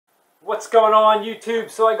What's going on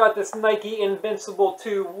YouTube? So I got this Nike Invincible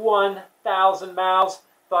to 1,000 miles.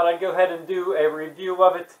 Thought I'd go ahead and do a review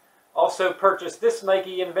of it. Also purchased this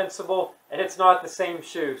Nike Invincible, and it's not the same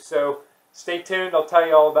shoe. So stay tuned, I'll tell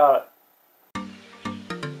you all about it.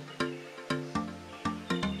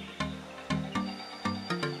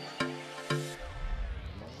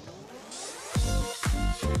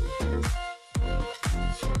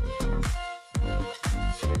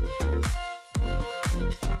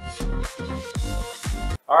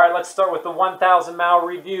 Alright, let's start with the 1,000 mile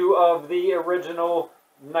review of the original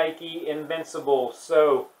Nike Invincible.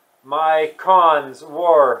 So, my cons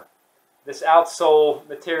were this outsole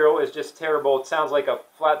material is just terrible. It sounds like a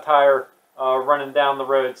flat tire running down the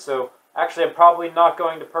road. So, actually I'm probably not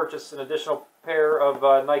going to purchase an additional pair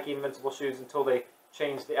of Nike Invincible shoes until they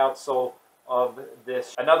change the outsole of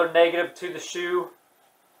this. Another negative to the shoe,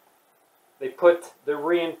 they put the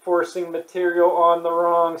reinforcing material on the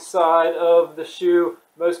wrong side of the shoe.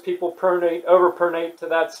 Most people over-pronate to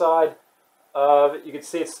that side. You can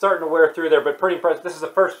see it's starting to wear through there, but pretty impressive. This is the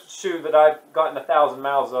first shoe that I've gotten 1,000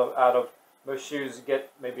 miles out of. Most shoes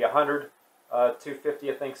get maybe 100,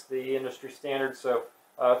 250 I think is the industry standard, so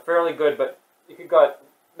fairly good, but you could got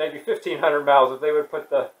maybe 1,500 miles if they would put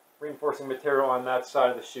the reinforcing material on that side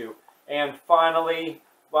of the shoe. And finally,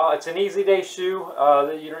 well, it's an easy day shoe.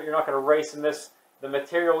 You're not going to race in this. The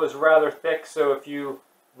material is rather thick, so if you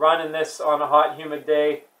run in this on a hot, humid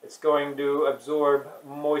day, it's going to absorb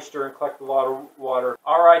moisture and collect a lot of water.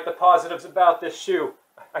 Alright, the positives about this shoe.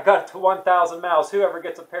 I got it to 1,000 miles. Whoever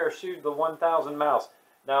gets a pair of shoes to 1,000 miles.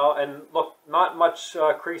 Now, and look, not much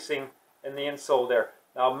creasing in the insole there.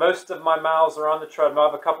 Now, most of my miles are on the treadmill. I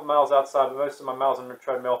have a couple miles outside, but most of my miles on the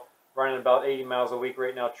treadmill. Running about 80 miles a week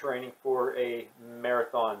right now, training for a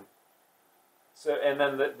marathon. So, and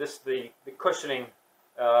then the cushioning,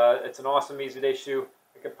 it's an awesome easy day shoe.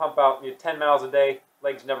 It can pump out 10 miles a day.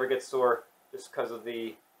 Legs never get sore just because of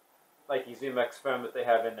the Nike ZoomX foam that they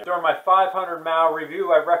have in there. During my 500 mile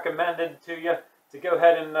review, I recommended to you to go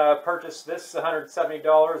ahead and purchase this $170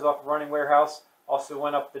 off Running Warehouse. Also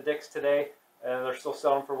went up to Dick's today, and they're still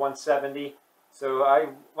selling for $170. So I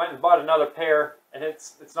went and bought another pair, and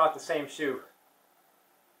it's not the same shoe.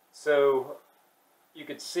 So you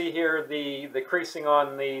could see here the creasing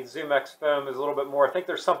on the ZoomX foam is a little bit more. I think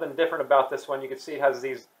there's something different about this one. You can see it has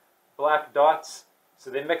these black dots. So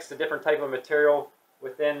they mixed a different type of material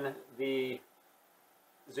within the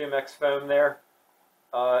ZoomX foam there.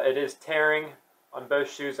 It is tearing on both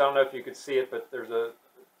shoes. I don't know if you could see it, but there's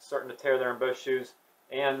starting to tear there in both shoes.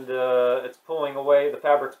 And it's pulling away, the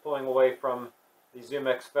fabric's pulling away from the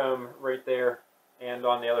ZoomX foam right there and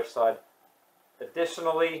on the other side.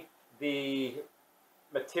 Additionally, the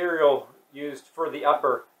material used for the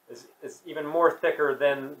upper is even more thicker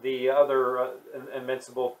than the other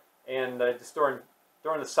Invincible, and just during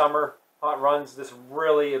the summer hot runs, this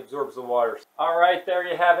really absorbs the water. Alright, there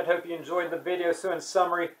you have it. Hope you enjoyed the video. So in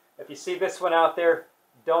summary, if you see this one out there,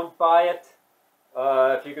 don't buy it.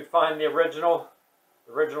 If you could find the original's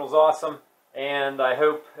awesome. And I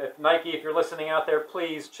hope, if Nike, if you're listening out there,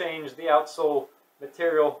 please change the outsole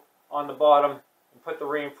material on the bottom and put the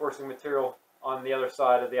reinforcing material on the other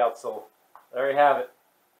side of the outsole. There you have it.